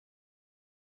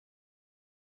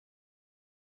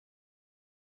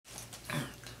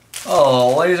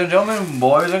Oh, ladies and gentlemen,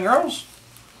 boys and girls,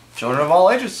 children of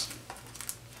all ages,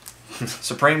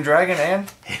 Supreme Dragon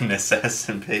and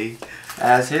Assassin P.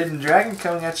 as Hidden Dragon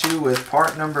coming at you with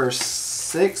part number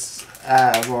 6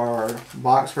 of our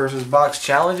box versus box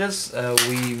challenges.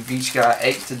 We've each got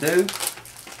 8 to do.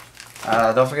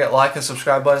 Don't forget like and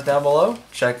subscribe buttons down below.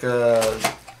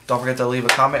 Don't forget to leave a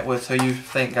comment with who you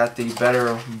think got the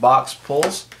better box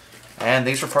pulls. And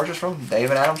these were purchased from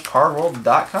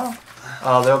DavidAdamsCardWorld.com.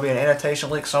 There'll be an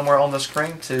annotation link somewhere on the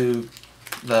screen to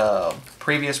the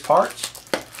previous parts,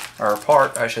 or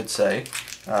part I should say.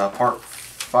 Part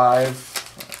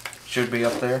 5 should be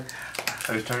up there.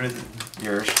 Whose turn is it?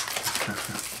 Yours.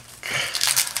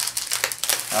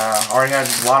 Already had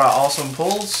a lot of awesome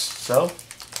pulls, so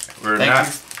thank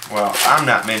you. Well, I'm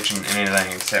not mentioning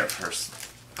anything except for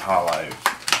Hollow.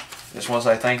 Just want to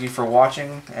say thank you for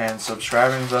watching and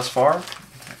subscribing thus far,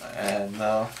 and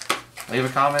leave a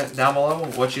comment down below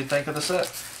what you think of the set.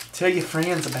 Tell your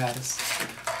friends about us.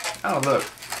 Oh, look.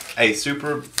 A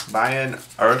Super Buy-in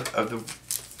Earth of the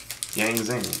Yang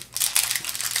Zing.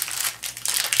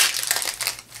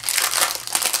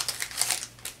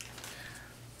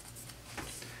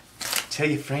 Tell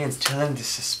your friends, tell them to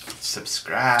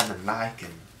subscribe and like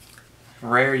and...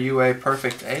 Rare UA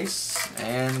Perfect Ace,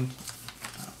 and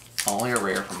only a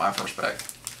rare from my perspective.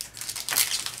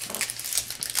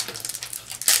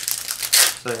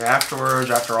 So afterwards,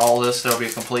 after all this, there'll be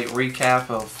a complete recap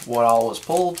of what all was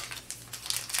pulled,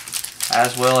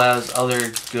 as well as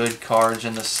other good cards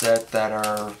in the set that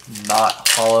are not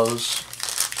hollows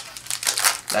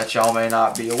that y'all may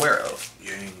not be aware of.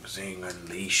 Yang Zing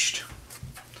Unleashed.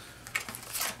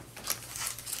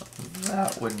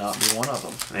 That would not be one of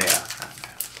them. Yeah.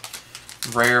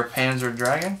 Rare Panzer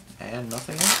Dragon, and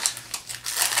nothing else.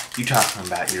 You talking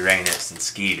about Uranus and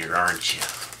Skeeter, aren't you?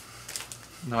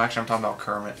 No, actually I'm talking about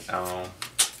Kermit. Oh.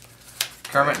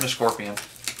 Kermit and the Scorpion.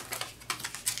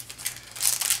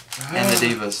 And the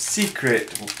Divas.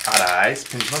 Secret Odd Eyes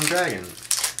Pendulum Dragon.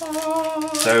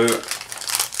 So,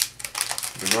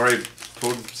 we've already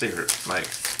pulled Secret, like,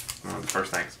 one of the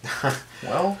first things.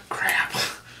 Well, crap.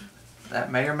 That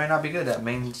may or may not be good. That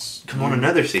means come on,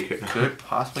 another secret. Could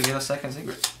possibly get a second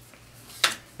secret.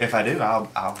 If I do,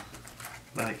 I'll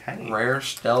like, hey. Rare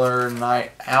Stellar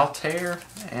Knight Altair,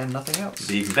 and nothing else. It'd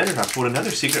be even better if I pulled another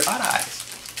secret Odd Eyes.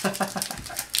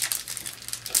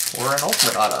 Or an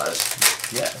Ultimate Odd Eyes.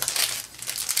 Yes.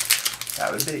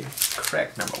 That would be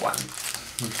correct, number 1. I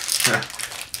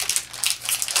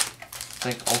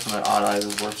think Ultimate Odd Eyes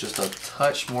is worth just a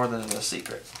touch more than the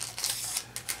secret.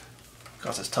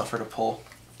 Because it's tougher to pull.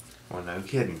 Well, no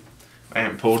kidding. I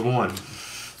haven't pulled one.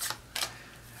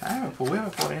 We haven't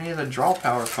pulled any of the draw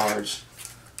power cards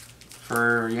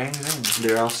for Yang Zing.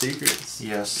 They're all secrets.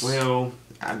 Yes. Well,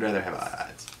 I'd rather have Odd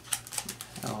Eyes.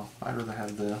 Oh, I'd rather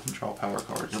have the draw power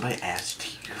cards. Nobody asked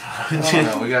you. Oh,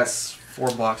 no, we got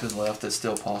 4 boxes left. It's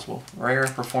still possible. Rare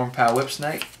Perform Pow Whip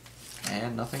Snake,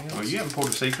 and nothing else. Well, you haven't pulled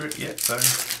a secret yet, so.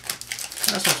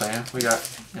 That's what I'm saying. We got,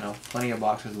 plenty of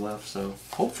boxes left, so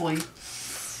hopefully we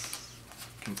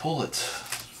can pull it.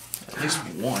 At least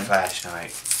one. Flash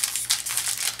night.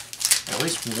 At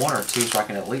least 1 or 2, so I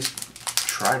can at least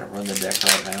try to run the deck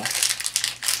right now.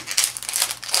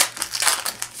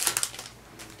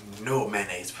 No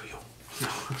mayonnaise for you.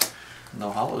 No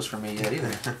hollows for me yet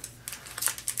either.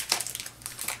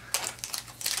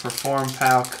 Perform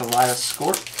Pow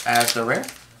Kaleidoscope as the rare.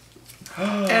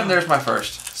 And there's my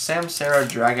first. Samsara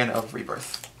Dragon of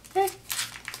Rebirth.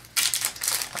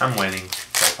 I'm winning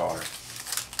so far.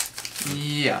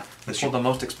 Yeah. This pulled the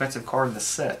most expensive card in the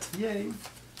set. Yay.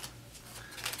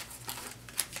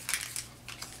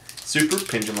 Super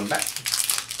Pendulum Back.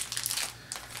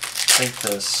 I think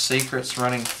the Secret's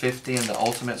running 50 and the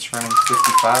Ultimate's running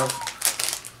 55.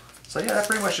 So yeah, that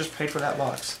pretty much just paid for that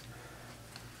box.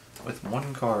 With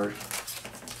 1 card.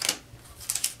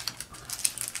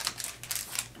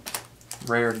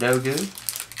 Rare Dogu.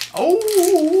 Oh!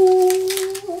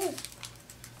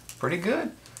 Pretty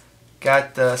good.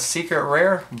 Got the Secret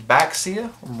Rare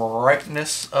Baxia,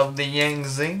 Brightness of the Yang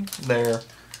Zing, their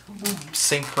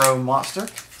Synchro Monster.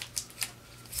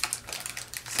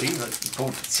 See, look, you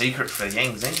pulled the secret for the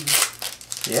Yang Zing.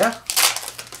 Yeah.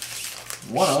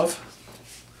 1 of.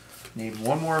 Need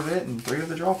 1 more of it and 3 of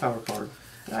the draw power card.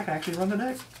 Then I can actually run the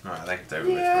deck. Oh, I think it's over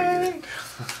with for you.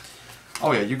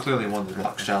 Oh yeah, you clearly won the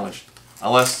box challenge.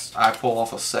 Unless I pull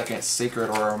off a second secret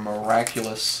or a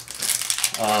miraculous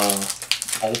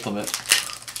ultimate.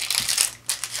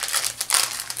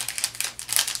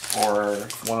 Or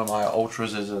one of my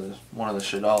ultras is one of the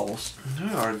Shaddolls.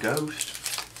 Or a ghost.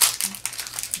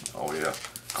 Oh yeah,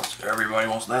 'cause everybody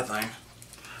wants that thing.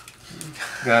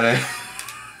 Got a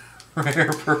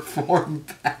rare perform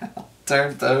pal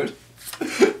turn toad.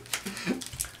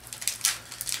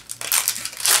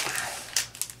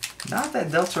 Not that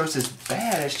Deltros is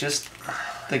bad, it's just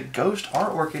the ghost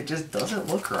artwork, it just doesn't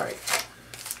look right.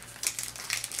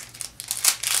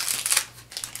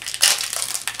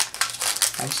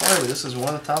 I'm sorry, but this is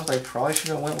one of the times I probably should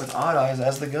have went with Odd Eyes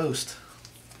as the ghost.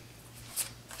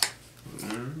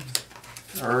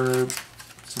 Or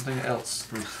something else.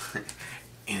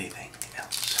 Anything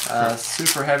else.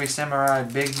 Super Heavy Samurai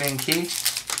Big Ben Key.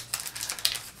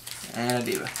 And a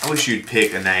Diva. I wish you'd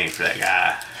pick a name for that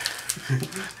guy.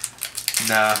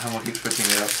 Nah, I'm gonna keep switching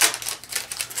it up.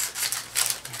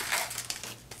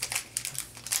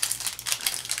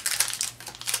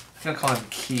 I'm gonna call him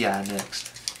Kia next.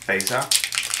 Face off.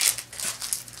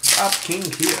 Bob King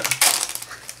Kia.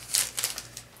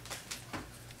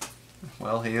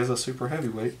 Well, he is a super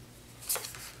heavyweight.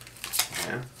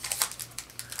 Yeah.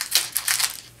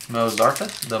 Mozarta,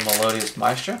 the Melodious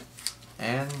Maestro.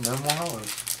 And no more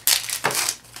hollows.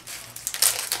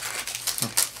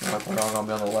 Like we're all gonna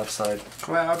be on the left side.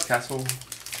 Cloud Castle.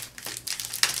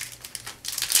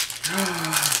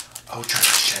 Ultra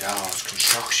Shadows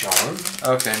Construction.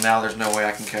 Okay, now there's no way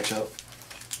I can catch up.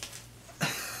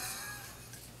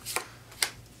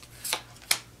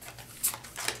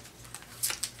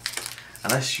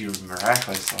 Unless you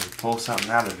miraculously pull something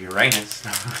out of Uranus.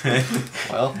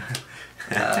 Well,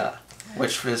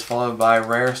 which is followed by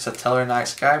Rare Satellar Night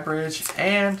Skybridge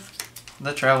and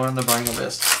the Traveler in the Burning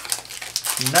Abyss.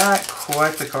 Not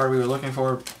quite the card we were looking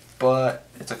for, but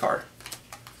it's a card.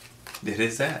 It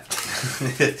is that.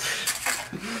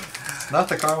 Not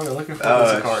the card we were looking for,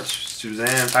 but it's a card.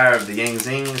 Suzanne, Fire of the Yang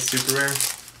Zing, super rare.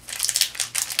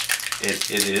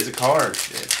 It is a card.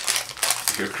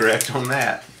 You're correct on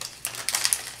that.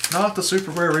 Not the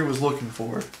super rare he was looking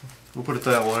for. We'll put it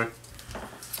that way.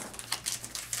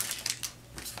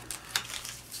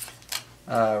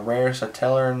 Rare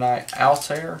Satellar Knight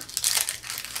Altair.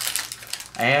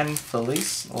 And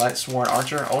Felice, Lightsworn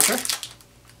Archer Ultra.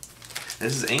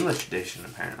 This is English edition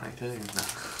apparently too.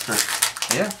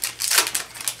 Yeah.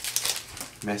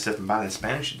 Mess up and buy the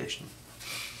Spanish edition.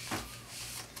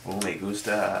 Oh, me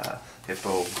gusta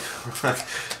hippo.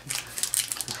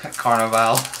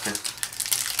 Carnival.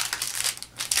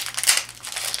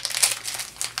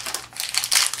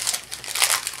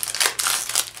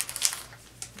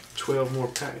 $12 more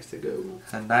packs to go.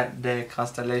 A Night Day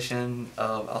Constellation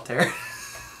of Altair.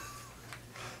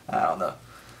 I don't know.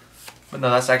 But no,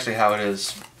 that's actually how it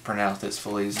is pronounced. It's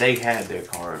Felice. They had their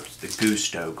carbs, the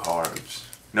Gusto carbs.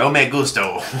 No me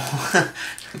gusto.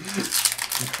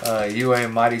 UA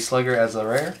Mighty Slugger as a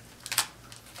rare.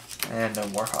 And no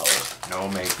more hollows. No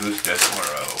me gusta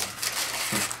toro.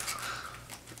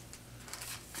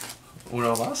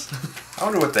 Uno más? I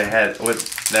wonder what they had, what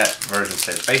that version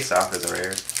said. Face Off is a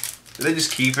rare. Did they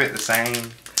just keep it the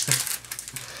same?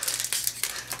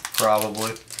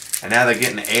 Probably. And now they're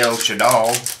getting El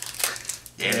Shaddai.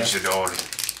 Yeah. Shaddai.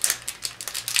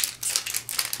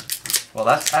 Well,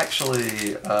 that's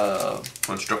actually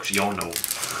Construcciono.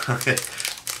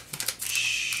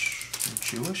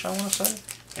 Jewish, I want to say.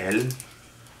 El?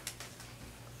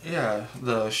 Yeah,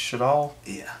 the Shaddai.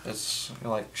 Yeah. It's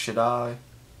like Shaddai.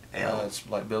 El. It's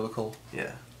like biblical.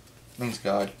 Yeah. Means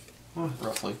God,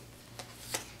 roughly.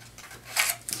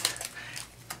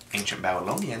 Ancient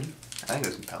Babylonian. I think it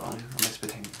was in Babylonian or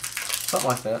Mesopotamia. Something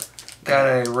like that. Got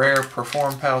a rare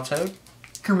Perform Pal Toad.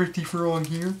 Correcty for on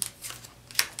here.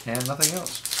 And nothing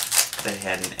else. They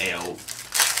had an El,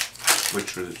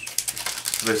 which was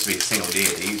supposed to be a single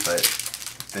deity, but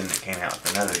then it came out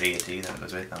with another deity that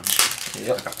was with them.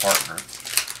 Yep. Like a partner.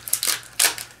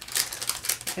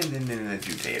 And then the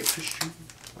Judeo-Christian.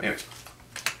 Anyway.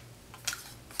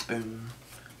 Boom,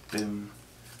 boom,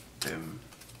 boom.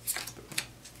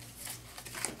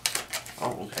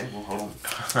 Oh, okay. Well, hold on.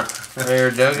 Rare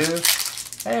Dogu.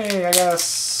 Hey, I got a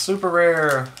super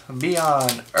rare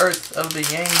Beyond Earth of the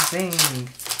Yang Zing.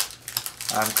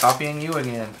 I'm copying you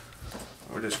again.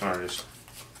 We're just gonna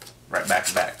right back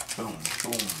to back. Boom,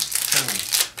 boom, boom,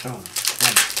 boom, boom,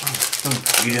 boom,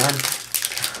 boom. You done?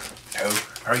 No.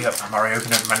 Hurry up! I'm already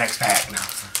opening up my next pack now.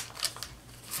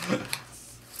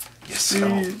 Yes,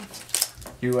 come on.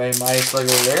 UA Mighty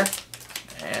Slugger there,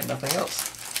 and nothing else.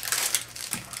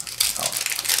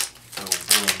 Boom,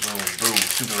 boom, boom, boom.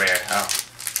 Super rare. Oh.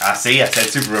 I see. I said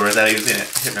super rare without even in it.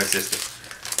 Hypnosis.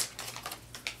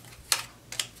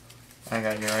 I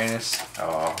got Uranus.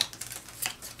 Oh.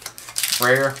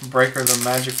 Rare Breaker the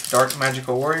Dark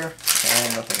Magical Warrior,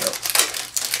 and nothing else.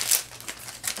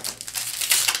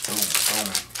 Boom, boom,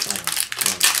 boom,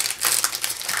 boom.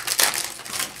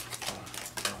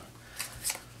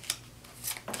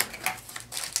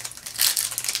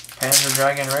 the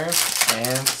Dragon Rare,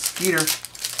 and Skeeter.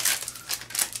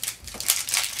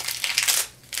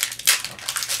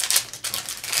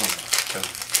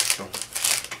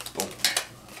 Boom.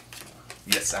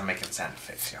 Yes, I'm making sound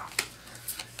effects, y'all.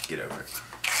 Get over it.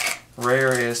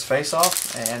 Rare is Face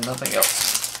Off, and nothing else.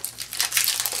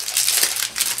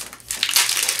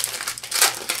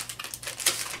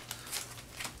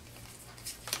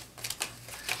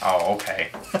 Oh,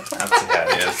 okay. That's how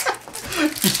it is.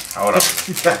 Hold on.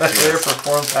 Got a rare for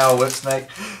Corn Pal Whip Snake,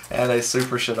 and a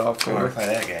Super Shaddoll We're gonna Core. play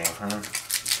that game, huh?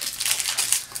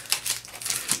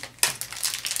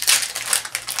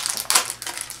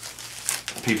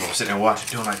 People are sitting there watching,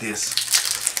 doing like this.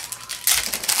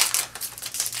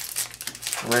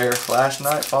 Rare Flash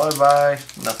Knight, followed by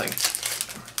nothing.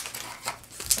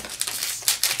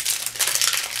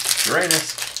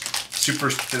 Uranus. Super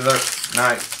Stellar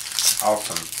Night.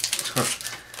 Awesome.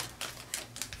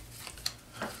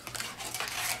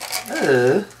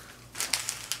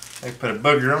 They put a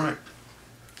booger on it.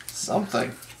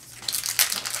 Something.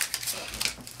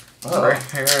 Oh,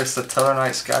 here is the Stellar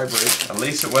Knight Skybridge. At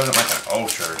least it wasn't like an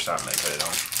ultra or something they put it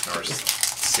on. Or a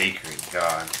secret,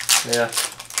 God. Yeah.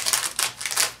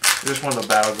 Just one of the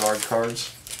Battle Guard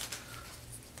cards.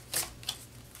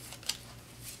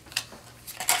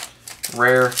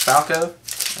 Rare Falco,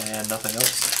 and nothing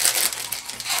else.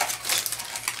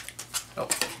 Oh,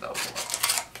 that was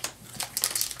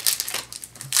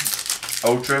a lot.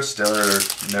 Ultra Stellar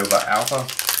Nova Alpha.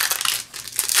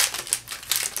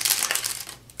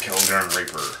 Pilgrim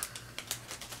Reaper.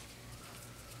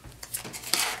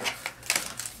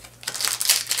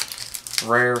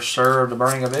 Rare Sir of the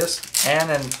Burning Abyss, and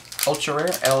an ultra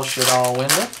rare El Shaddai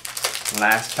Window.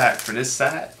 Last pack for this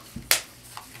side.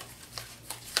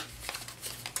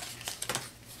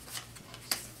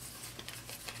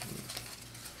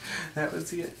 That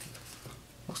was it.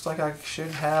 Looks like I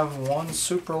should have one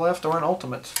super left or an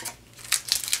ultimate.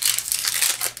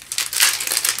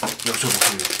 No super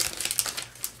for you.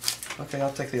 Okay,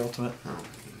 I'll take the ultimate. Oh,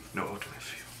 no ultimate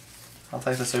for you. I'll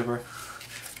take the super.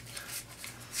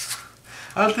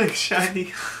 I'll take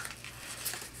shiny.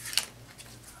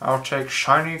 I'll take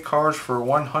shiny cards for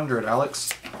 100, Alex.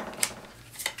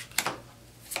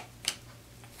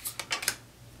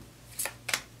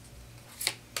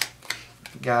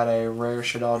 Got a rare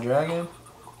Shadow Dragon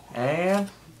and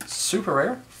super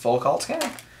rare Full Cult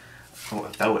Scan. Oh,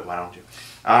 throw it, why don't you?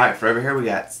 Alright, for over here we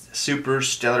got Super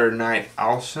Stellar Night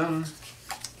Awesome,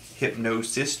 Hypno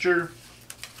Sister,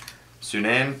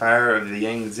 Sunan Fire of the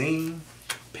Yangzing,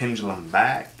 Pendulum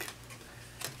Back,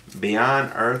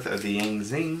 Beyond Earth of the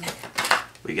Yangzing.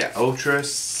 We got Ultra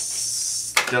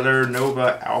Stellar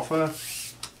Nova Alpha,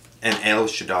 an El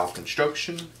Shaddai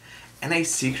Construction, and a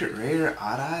secret rare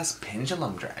Odd Eyes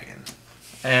Pendulum Dragon.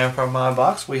 And from my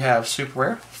box we have super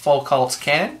rare Full Cult's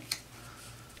Cannon,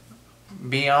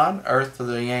 Beyond Earth of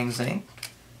the Yangzing,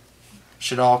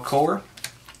 Shaddai Core,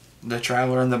 the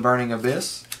Traveler in the Burning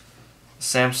Abyss,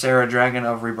 Samsara Dragon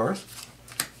of Rebirth.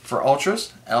 For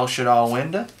Ultras, El Shaddai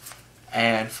Winda,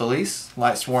 and Felice,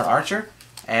 Lightsworn Archer,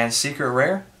 and secret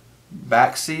rare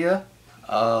Baxia,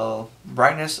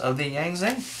 Brightness of the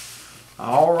Yangzing.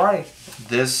 Alrighty,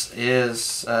 this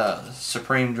is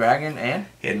Supreme Dragon and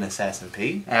Hidden Assassin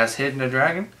P. as Hidden a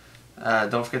Dragon.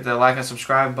 Don't forget the like and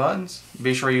subscribe buttons.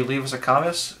 Be sure you leave us a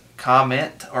comments down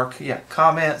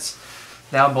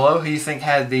below who you think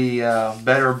had the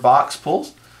better box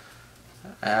pulls.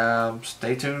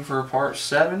 Stay tuned for part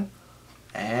 7,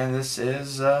 and this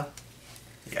is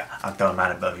Yeah, I'm throwing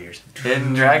mine above yours.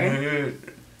 Hidden Dragon.